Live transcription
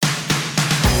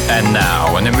And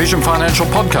now, an Envision Financial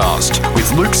podcast with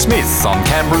Luke Smith on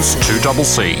Canberra's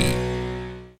 2CC.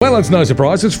 Well, it's no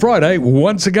surprise. It's Friday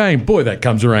once again. Boy, that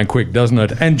comes around quick, doesn't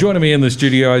it? And joining me in the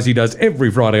studio, as he does every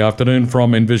Friday afternoon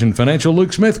from Envision Financial,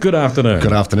 Luke Smith. Good afternoon.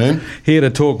 Good afternoon. Here to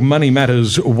talk money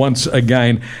matters once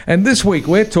again. And this week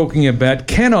we're talking about,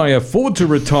 can I afford to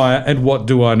retire and what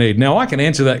do I need? Now, I can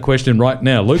answer that question right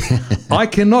now, Luke. I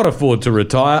cannot afford to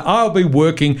retire. I'll be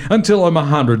working until I'm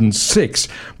 106.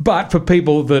 But for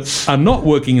people that are not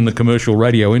working in the commercial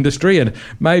radio industry and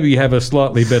maybe have a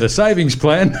slightly better savings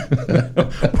plan,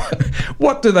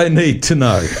 what do they need to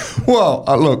know? Well,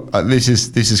 look, this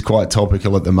is quite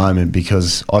topical at the moment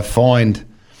because I find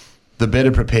the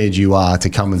better prepared you are to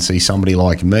come and see somebody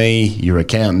like me, your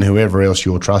accountant, whoever else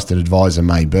your trusted advisor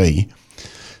may be,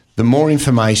 the more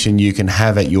information you can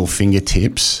have at your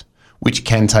fingertips, which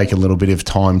can take a little bit of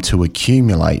time to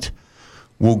accumulate,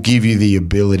 will give you the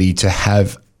ability to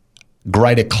have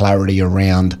greater clarity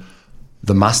around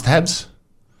the must-haves,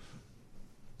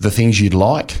 the things you'd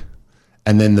like,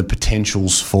 and then the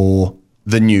potentials for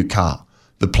the new car,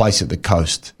 the place at the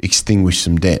coast, extinguish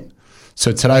some debt.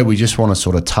 So today we just want to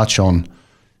sort of touch on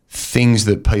things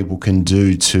that people can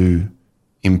do to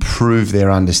improve their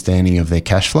understanding of their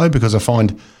cash flow, because I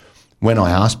find when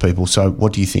I ask people, so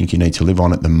what do you think you need to live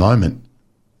on at the moment?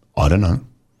 I don't know.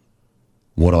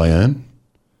 What I earn?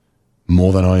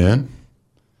 More than I earn?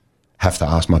 Have to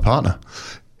ask my partner.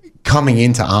 Coming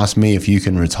in to ask me if you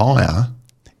can retire,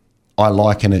 I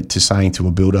liken it to saying to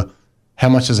a builder, how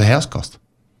much does a house cost?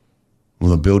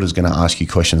 Well, the builder's going to ask you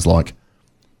questions like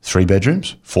 3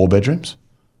 bedrooms, 4 bedrooms,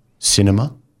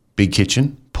 cinema, big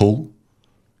kitchen, pool,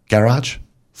 garage,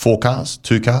 4 cars,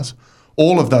 2 cars,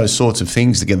 all of those sorts of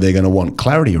things that they're going to want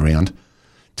clarity around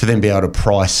to then be able to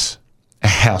price a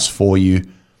house for you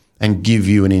and give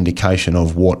you an indication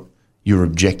of what your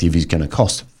objective is going to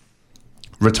cost.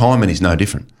 Retirement is no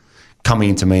different. Coming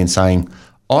into me and saying,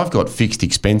 I've got fixed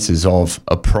expenses of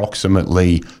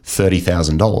approximately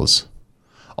 $30,000.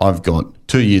 I've got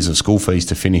 2 years of school fees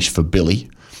to finish for Billy.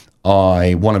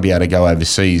 I want to be able to go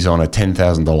overseas on a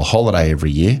 $10,000 holiday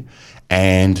every year,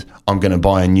 and I'm going to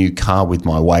buy a new car with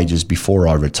my wages before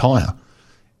I retire.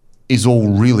 Is all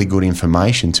really good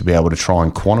information to be able to try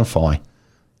and quantify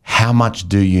how much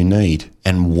do you need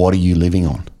and what are you living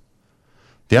on.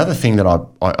 The other thing that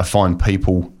I find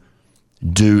people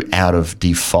do out of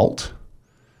default,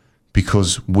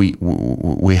 because we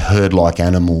herd like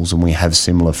animals and we have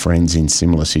similar friends in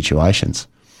similar situations.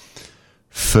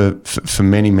 For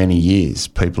many, many years,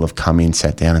 people have come in,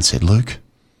 sat down and said, Luke,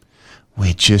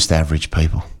 we're just average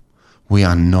people. We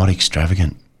are not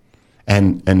extravagant.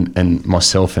 And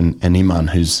myself and Iman,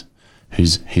 who's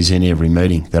in every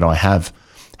meeting that I have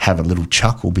a little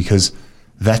chuckle, because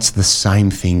that's the same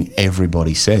thing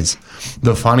everybody says.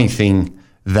 The funny thing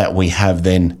that we have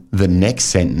then, the next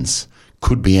sentence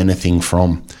could be anything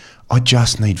from, I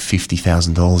just need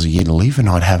 $50,000 a year to live and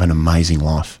I'd have an amazing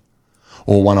life.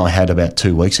 Or one I had about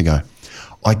 2 weeks ago,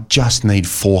 I just need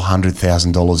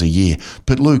 $400,000 a year.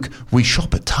 But Luke, we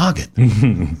shop at Target.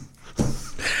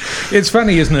 It's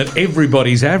funny, isn't it?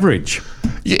 Everybody's average.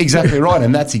 Yeah, exactly right.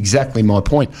 And that's exactly my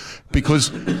point.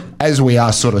 Because as we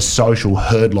are sort of social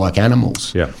herd-like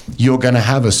animals, you're going to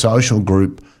have a social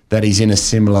group that is in a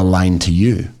similar lane to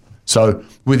you. So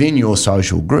within your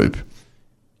social group,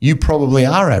 you probably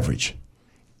are average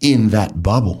in that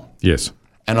bubble. Yes.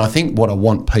 And I think what I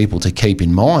want people to keep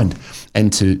in mind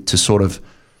and to sort of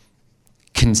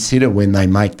consider when they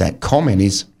make that comment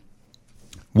is,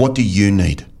 what do you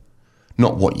need?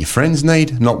 Not what your friends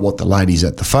need, not what the ladies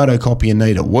at the photocopier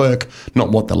need at work, not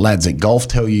what the lads at golf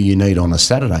tell you need on a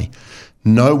Saturday.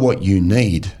 Know what you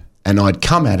need. And I'd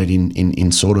come at it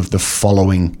in sort of the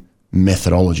following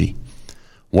methodology.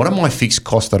 What are my fixed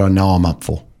costs that I know I'm up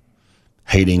for?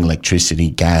 Heating, electricity,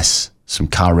 gas, some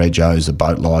car regos, a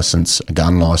boat license, a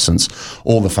gun license,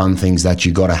 all the fun things that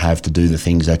you got to have to do the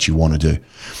things that you want to do.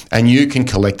 And you can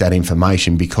collect that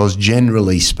information because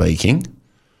generally speaking,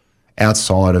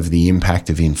 outside of the impact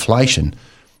of inflation,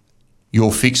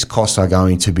 your fixed costs are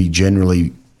going to be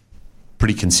generally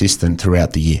pretty consistent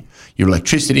throughout the year. Your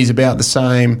electricity is about the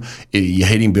same. Your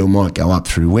heating bill might go up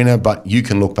through winter, but you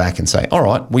can look back and say, all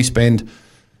right, we spend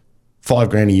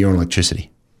 $5,000 a year on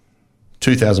electricity,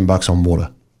 $2,000 on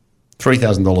water,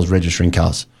 $3,000 registering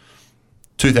cars,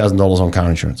 $2,000 on car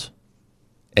insurance,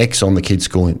 X on the kids'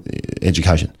 school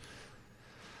education,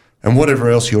 and whatever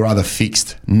else your other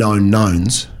fixed known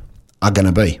knowns are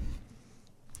going to be.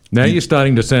 Now you're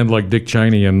starting to sound like Dick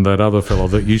Cheney and that other fellow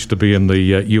that used to be in the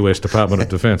US Department of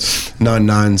Defense. Known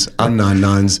knowns, unknown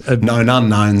knowns, known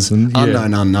unknowns,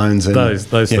 unknown unknowns. And,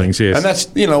 those things, yes. And that's,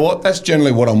 you know what, that's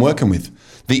generally what I'm working with.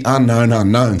 The unknown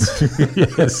unknowns.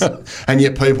 Yes. And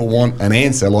yet people want an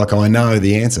answer like I know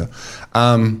the answer.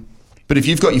 But if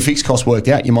you've got your fixed costs worked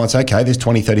out, you might say, okay, there's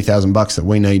 $20,000-$30,000 that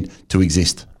we need to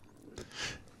exist.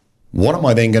 What am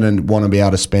I then going to want to be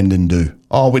able to spend and do?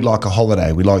 Oh, we'd like a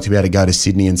holiday. We'd like to be able to go to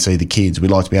Sydney and see the kids.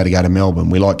 We'd like to be able to go to Melbourne.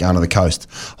 We like going to the coast.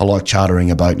 I like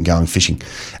chartering a boat and going fishing.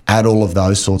 Add all of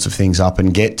those sorts of things up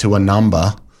and get to a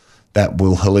number that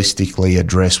will holistically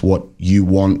address what you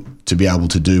want to be able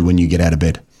to do when you get out of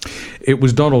bed. It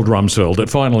was Donald Rumsfeld that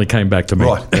finally came back to me.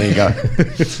 Right, there you go.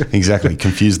 Exactly.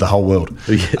 Confused the whole world.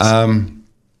 Yes.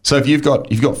 So if you've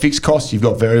got fixed costs, you've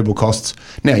got variable costs.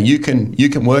 Now you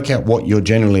can work out what you're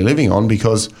generally living on,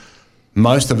 because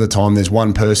most of the time there's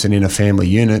one person in a family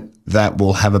unit that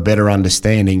will have a better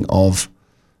understanding of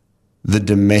the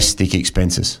domestic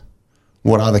expenses.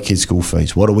 What are the kids' school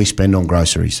fees? What do we spend on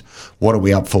groceries? What are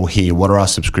we up for here? What are our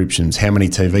subscriptions? How many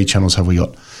TV channels have we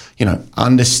got? You know,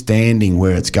 understanding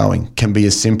where it's going can be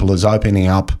as simple as opening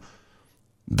up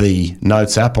the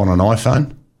Notes app on an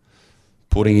iPhone,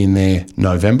 putting in there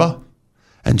November,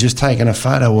 and just taking a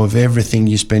photo of everything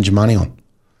you spend your money on.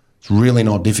 It's really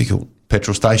not difficult.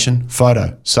 Petrol station,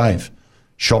 photo, save.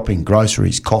 Shopping,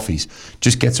 groceries, coffees.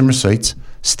 Just get some receipts,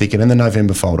 stick it in the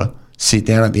November folder, sit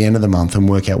down at the end of the month and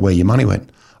work out where your money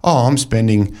went. Oh, I'm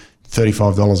spending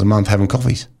 $35 a month having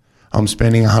coffees. I'm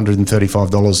spending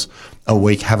 $135 a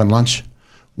week having lunch.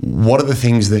 What are the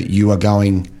things that you are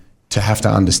going to have to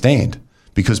understand?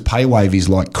 Because PayWave is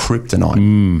like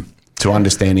kryptonite to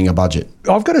understanding a budget.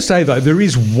 I've got to say, though, there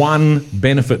is one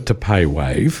benefit to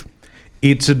PayWave.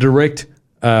 It's a direct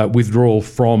withdrawal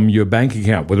from your bank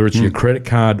account, whether it's your credit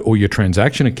card or your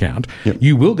transaction account. Yep.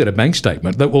 You will get a bank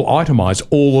statement that will itemise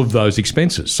all of those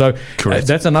expenses. So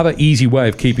that's another easy way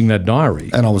of keeping that diary.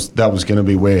 And that was going to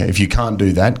be where, if you can't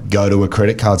do that, go to a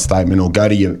credit card statement or go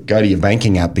to your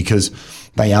banking app, because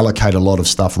they allocate a lot of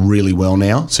stuff really well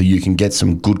now, so you can get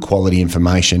some good quality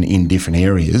information in different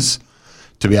areas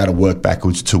to be able to work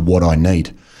backwards to what I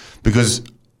need. Because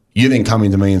you then come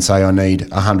into me and say, I need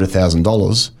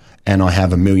 $100,000 and I have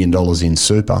 $1 million in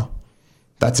super.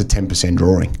 That's a 10%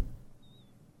 drawing.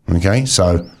 Okay,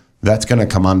 so that's going to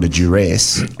come under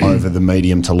duress over the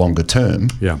medium to longer term.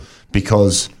 Yeah.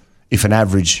 Because if an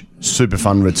average super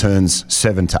fund returns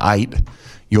 7 to 8,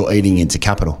 you're eating into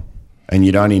capital. And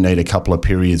you'd only need a couple of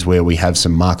periods where we have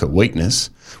some market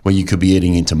weakness where you could be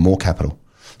eating into more capital.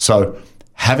 So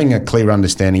having a clear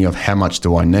understanding of how much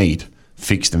do I need,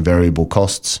 fixed and variable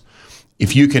costs.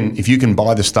 If you can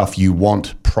buy the stuff you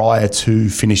want prior to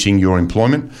finishing your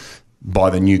employment,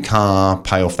 buy the new car,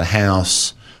 pay off the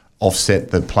house, offset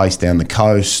the place down the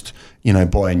coast, you know,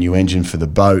 buy a new engine for the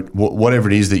boat, whatever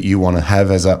it is that you want to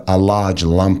have as a large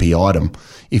lumpy item,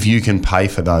 if you can pay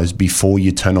for those before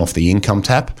you turn off the income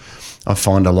tap, I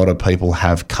find a lot of people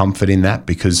have comfort in that,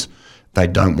 because they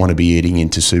don't want to be eating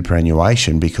into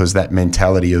superannuation, because that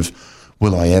mentality of,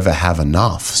 will I ever have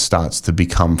enough, starts to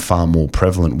become far more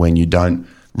prevalent when you don't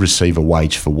receive a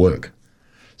wage for work.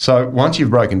 So once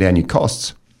you've broken down your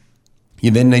costs,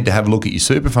 you then need to have a look at your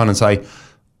super fund and say,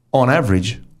 on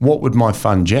average, what would my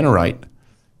fund generate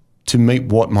to meet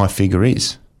what my figure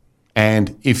is?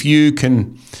 And if you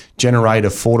can generate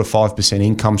a 4 to 5%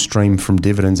 income stream from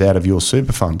dividends out of your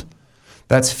super fund,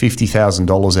 that's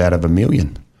 $50,000 out of $1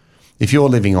 million. If you're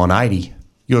living on 80,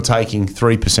 you're taking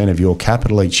 3% of your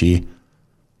capital each year,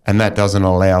 and that doesn't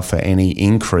allow for any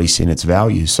increase in its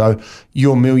value. So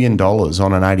your $1 million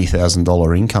on an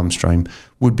 $80,000 income stream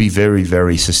would be very,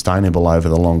 very sustainable over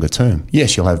the longer term.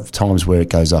 Yes, you'll have times where it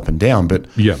goes up and down, but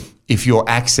if you're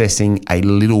accessing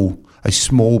a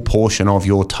small portion of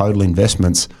your total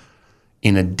investments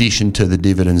in addition to the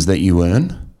dividends that you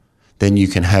earn, then you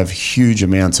can have huge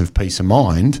amounts of peace of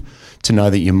mind to know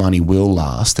that your money will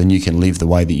last and you can live the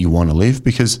way that you want to live,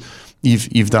 because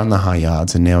you've done the hard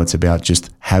yards, and now it's about just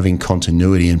having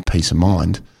continuity and peace of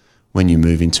mind when you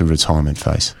move into retirement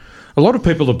phase. A lot of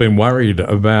people have been worried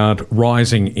about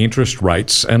rising interest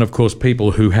rates, and of course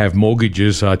people who have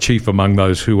mortgages are chief among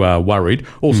those who are worried,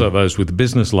 also those with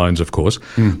business loans, of course.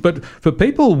 But for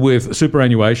people with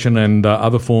superannuation and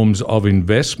other forms of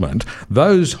investment,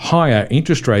 those higher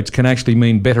interest rates can actually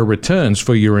mean better returns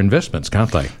for your investments,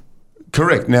 can't they?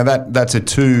 Correct. Now that's a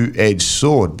two-edged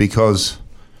sword, because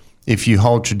if you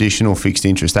hold traditional fixed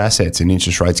interest assets and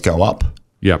interest rates go up,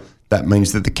 that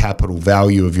means that the capital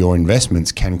value of your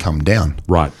investments can come down.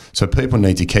 Right. So people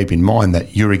need to keep in mind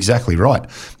that you're exactly right.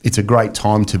 It's a great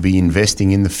time to be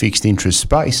investing in the fixed interest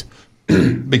space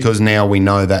because now we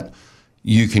know that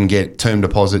you can get term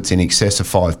deposits in excess of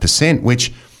 5%,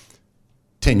 which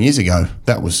 10 years ago,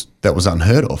 that was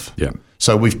unheard of. Yeah.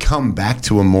 So we've come back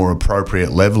to a more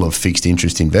appropriate level of fixed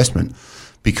interest investment,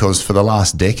 because for the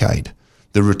last decade,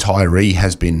 the retiree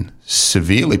has been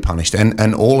severely punished,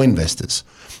 and all investors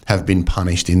have been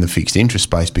punished in the fixed interest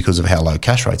space because of how low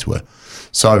cash rates were.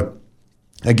 So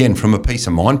again, from a peace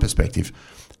of mind perspective,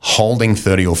 holding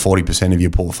 30 or 40% of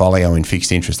your portfolio in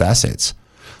fixed interest assets,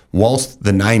 whilst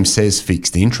the name says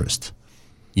fixed interest,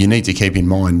 you need to keep in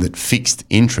mind that fixed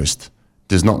interest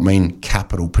does not mean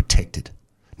capital protected.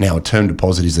 Now, a term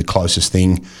deposit is the closest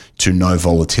thing to no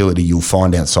volatility you'll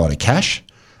find outside of cash,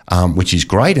 which is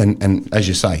great. And as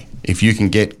you say, if you can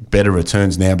get better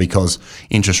returns now because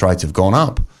interest rates have gone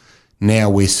up, now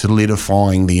we're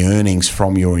solidifying the earnings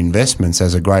from your investments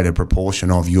as a greater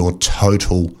proportion of your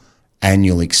total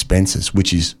annual expenses,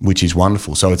 which is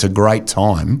wonderful. So it's a great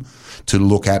time to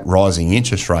look at rising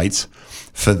interest rates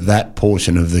for that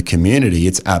portion of the community.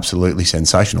 It's absolutely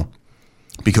sensational,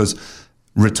 because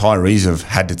retirees have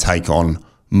had to take on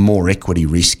more equity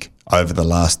risk over the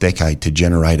last decade to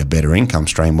generate a better income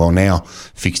stream, while now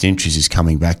fixed interest is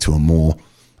coming back to a more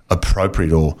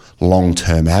appropriate or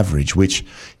long-term average, which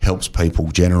helps people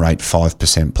generate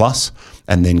 5% plus,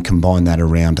 and then combine that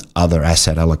around other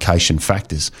asset allocation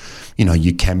factors. You know,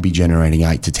 you can be generating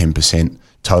 8 to 10%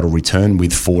 total return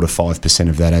with 4 to 5%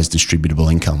 of that as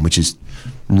distributable income, which is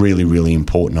really, really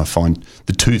important. I find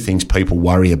the two things people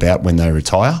worry about when they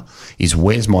retire is,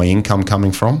 where's my income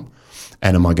coming from,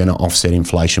 and am I going to offset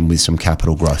inflation with some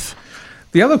capital growth?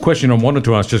 The other question I wanted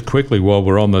to ask just quickly while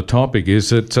we're on the topic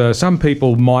is that some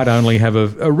people might only have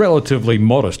a relatively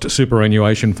modest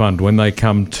superannuation fund when they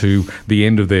come to the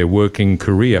end of their working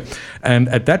career. And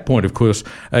at that point, of course,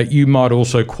 you might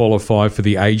also qualify for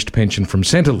the aged pension from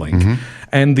Centrelink. Mm-hmm.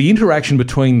 And the interaction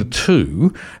between the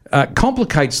two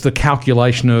complicates the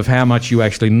calculation of how much you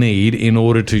actually need in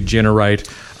order to generate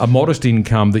a modest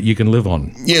income that you can live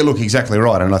on. Yeah, look, exactly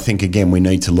right. And I think, again, we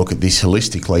need to look at this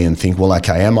holistically and think, well,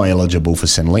 okay, am I eligible for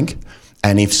Centrelink?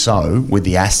 And if so, with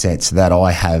the assets that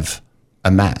I have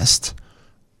amassed,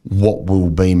 what will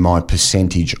be my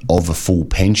percentage of a full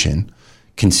pension,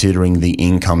 considering the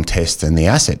income test and the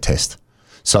asset test?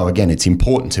 So again, it's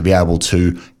important to be able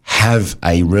to have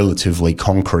a relatively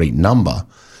concrete number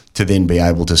to then be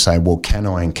able to say, well, can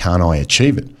I and can't I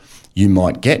achieve it? You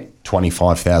might get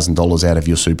 $25,000 out of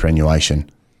your superannuation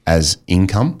as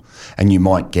income, and you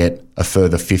might get a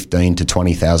further $15,000 to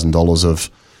 $20,000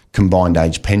 of combined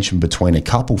age pension between a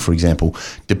couple, for example,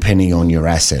 depending on your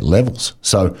asset levels.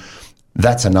 So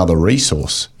that's another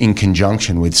resource in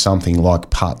conjunction with something like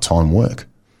part-time work.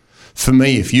 For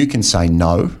me, if you can say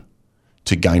no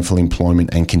to gainful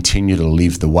employment and continue to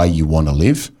live the way you want to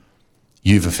live,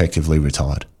 you've effectively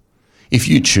retired. If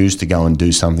you choose to go and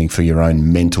do something for your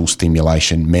own mental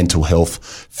stimulation, mental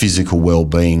health, physical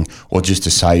well-being, or just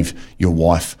to save your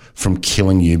wife from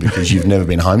killing you because you've never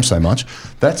been home so much,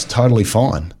 that's totally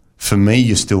fine. For me,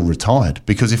 you're still retired,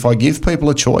 because if I give people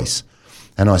a choice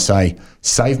and I say,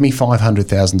 save me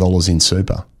 $500,000 in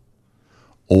super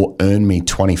or earn me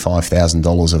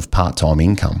 $25,000 of part-time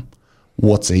income,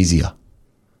 what's easier?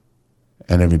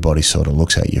 And everybody sort of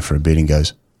looks at you for a bit and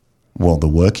goes, well, the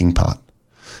working part.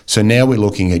 So now we're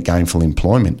looking at gainful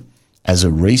employment as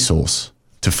a resource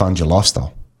to fund your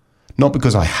lifestyle. Not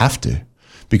because I have to,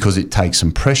 because it takes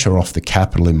some pressure off the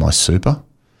capital in my super.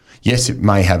 Yes, it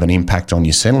may have an impact on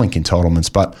your Centrelink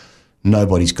entitlements, but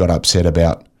nobody's got upset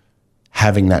about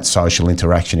having that social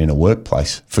interaction in a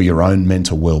workplace for your own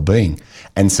mental well-being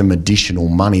and some additional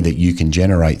money that you can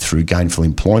generate through gainful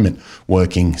employment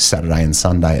working Saturday and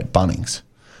Sunday at Bunnings.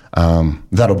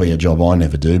 That'll be a job I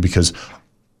never do, because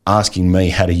asking me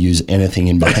how to use anything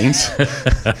in Bunnings,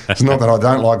 it's not that I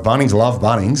don't like Bunnings,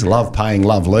 love paying,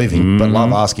 love leaving, but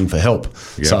love asking for help.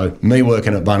 Yep. So me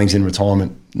working at Bunnings in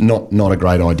retirement, not a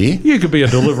great idea. You could be a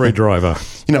delivery driver.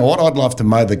 You know what? I'd love to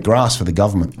mow the grass for the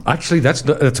government. Actually, that's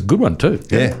a good one too.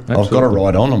 Yeah, I've got a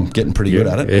ride on. I'm getting pretty good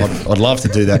at it. Yeah. I'd love to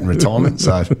do that in retirement.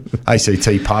 So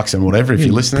ACT Parks and whatever, if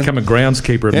you're listening. Become a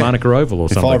groundskeeper at Monaca Oval or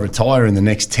something. If I retire in the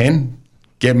next 10,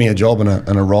 get me a job and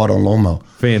a ride on lawnmower.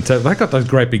 Fantastic. They've got those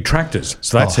great big tractors,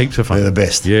 so that's heaps of fun. They're the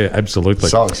best. Yeah, absolutely.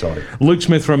 So exciting. Luke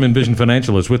Smith from Envision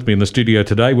Financial is with me in the studio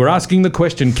today. We're asking the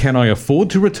question, can I afford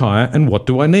to retire and what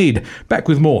do I need? Back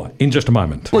with more in just a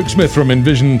moment. Luke Smith from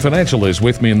Envision Financial is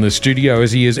with me in the studio,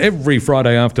 as he is every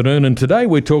Friday afternoon, and today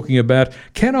we're talking about,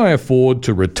 can I afford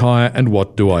to retire and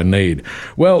what do I need?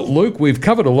 Well, Luke, we've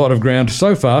covered a lot of ground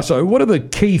so far, so what are the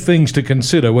key things to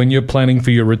consider when you're planning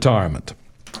for your retirement?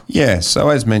 Yeah, so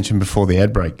as mentioned before the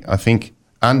ad break, I think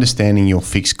understanding your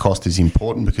fixed cost is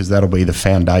important because that'll be the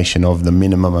foundation of the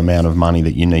minimum amount of money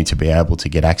that you need to be able to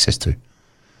get access to.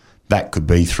 That could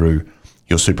be through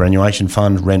your superannuation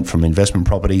fund, rent from investment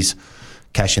properties,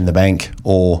 cash in the bank,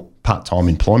 or part-time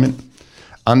employment.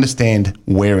 Understand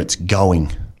where it's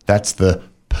going. That's the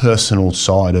personal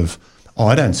side of,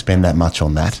 I don't spend that much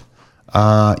on that.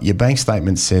 Your bank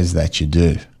statement says that you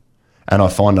do. And I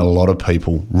find a lot of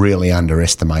people really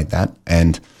underestimate that.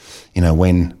 And,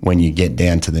 when you get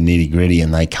down to the nitty gritty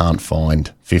and they can't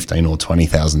find $15,000 or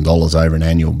 $20,000 over an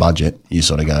annual budget, you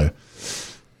sort of go,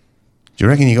 do you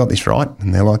reckon you got this right?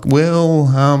 And they're like, well,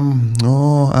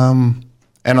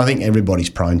 and I think everybody's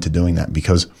prone to doing that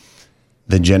because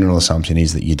the general assumption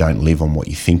is that you don't live on what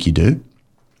you think you do.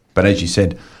 But as you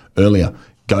said earlier,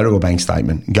 go to a bank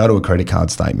statement, go to a credit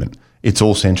card statement. It's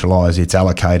all centralised, it's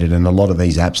allocated, and a lot of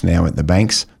these apps now at the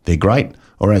banks, they're great.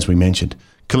 Or as we mentioned,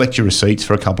 collect your receipts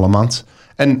for a couple of months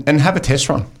and have a test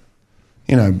run.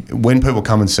 When people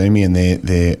come and see me and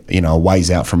they're a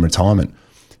ways out from retirement,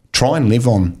 try and live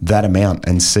on that amount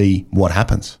and see what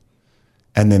happens.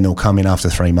 And then they'll come in after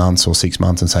 3 months or 6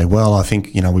 months and say, well, I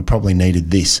think, we probably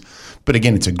needed this. But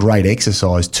again, it's a great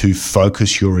exercise to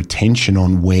focus your attention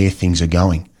on where things are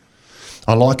going.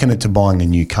 I liken it to buying a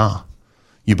new car.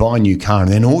 You buy a new car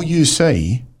and then all you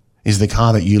see is the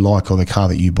car that you like or the car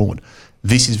that you bought.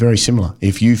 This is very similar.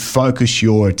 If you focus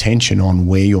your attention on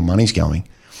where your money's going,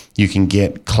 you can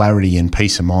get clarity and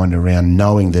peace of mind around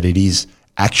knowing that it is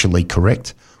actually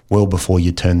correct well before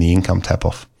you turn the income tap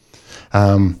off.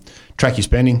 Track your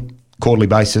spending, quarterly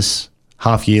basis,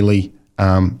 half yearly,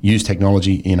 use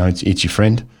technology, it's your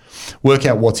friend. Work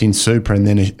out what's in super and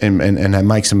then and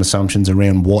make some assumptions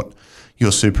around what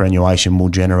your superannuation will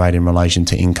generate in relation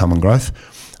to income and growth.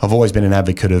 I've always been an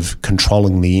advocate of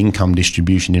controlling the income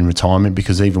distribution in retirement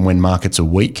because even when markets are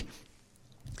weak,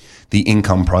 the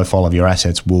income profile of your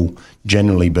assets will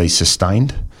generally be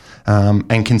sustained.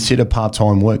 And consider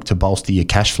part-time work to bolster your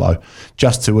cash flow,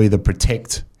 just to either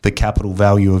protect the capital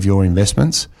value of your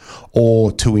investments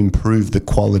or to improve the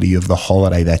quality of the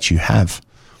holiday that you have.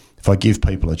 If I give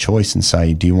people a choice and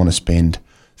say, do you want to spend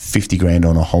 50 grand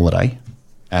on a holiday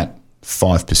at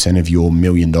 5% of your $1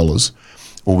 million,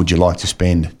 or would you like to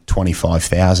spend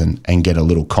 25,000 and get a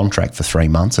little contract for 3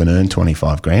 months and earn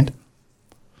 25 grand?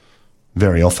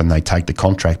 Very often they take the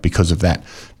contract because of that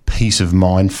peace of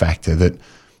mind factor that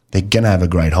they're going to have a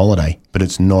great holiday, but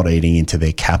it's not eating into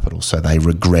their capital, so they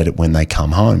regret it when they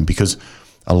come home because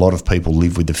a lot of people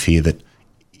live with the fear that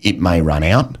it may run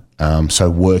out. So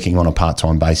working on a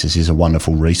part-time basis is a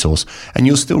wonderful resource, and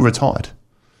you're still retired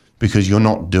because you're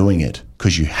not doing it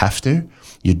because you have to.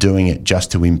 You're doing it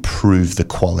just to improve the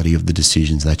quality of the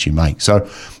decisions that you make. So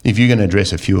if you're going to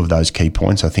address a few of those key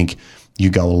points, I think you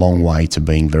go a long way to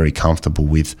being very comfortable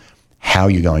with how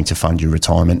you're going to fund your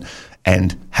retirement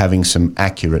and having some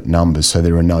accurate numbers so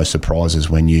there are no surprises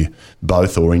when you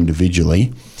both or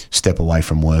individually step away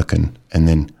from work and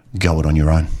then go it on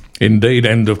your own. Indeed,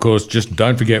 and of course, just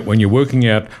don't forget when you're working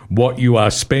out what you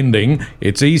are spending,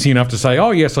 it's easy enough to say,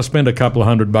 oh yes, I spend a couple of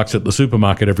 $100 at the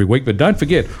supermarket every week, but don't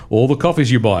forget all the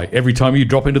coffees you buy, every time you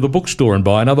drop into the bookstore and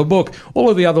buy another book, all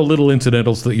of the other little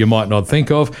incidentals that you might not think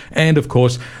of, and of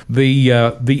course, the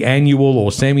annual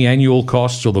or semi-annual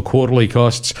costs or the quarterly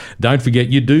costs. Don't forget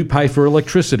you do pay for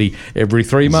electricity every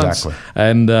 3 months,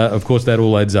 and of course, that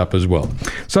all adds up as well.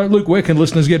 So Luke, where can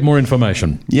listeners get more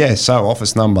information? Yeah, so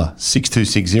office number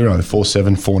 6260-4749.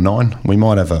 We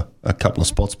might have a couple of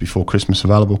spots before Christmas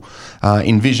available.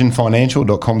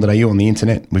 Envisionfinancial.com.au on the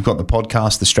internet. We've got the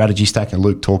podcast, The Strategy Stack, and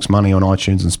Luke Talks Money on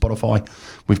iTunes and Spotify.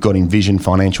 We've got Envision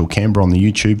Financial Canberra on the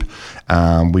YouTube.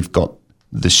 We've got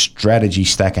the Strategy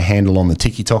Stack, a handle on the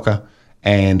TikToker,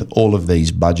 and all of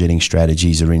these budgeting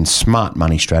strategies are in Smart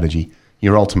Money Strategy,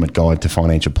 your ultimate guide to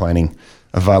financial planning.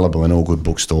 Available in all good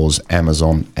bookstores,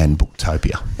 Amazon and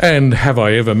Booktopia. And have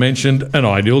I ever mentioned an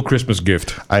ideal Christmas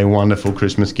gift? A wonderful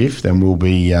Christmas gift, and we'll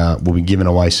be giving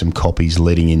away some copies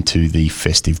leading into the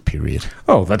festive period.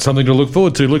 Oh, that's something to look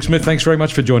forward to. Luke Smith, thanks very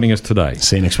much for joining us today.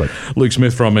 See you next week. Luke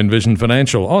Smith from Envision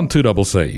Financial on 2CC.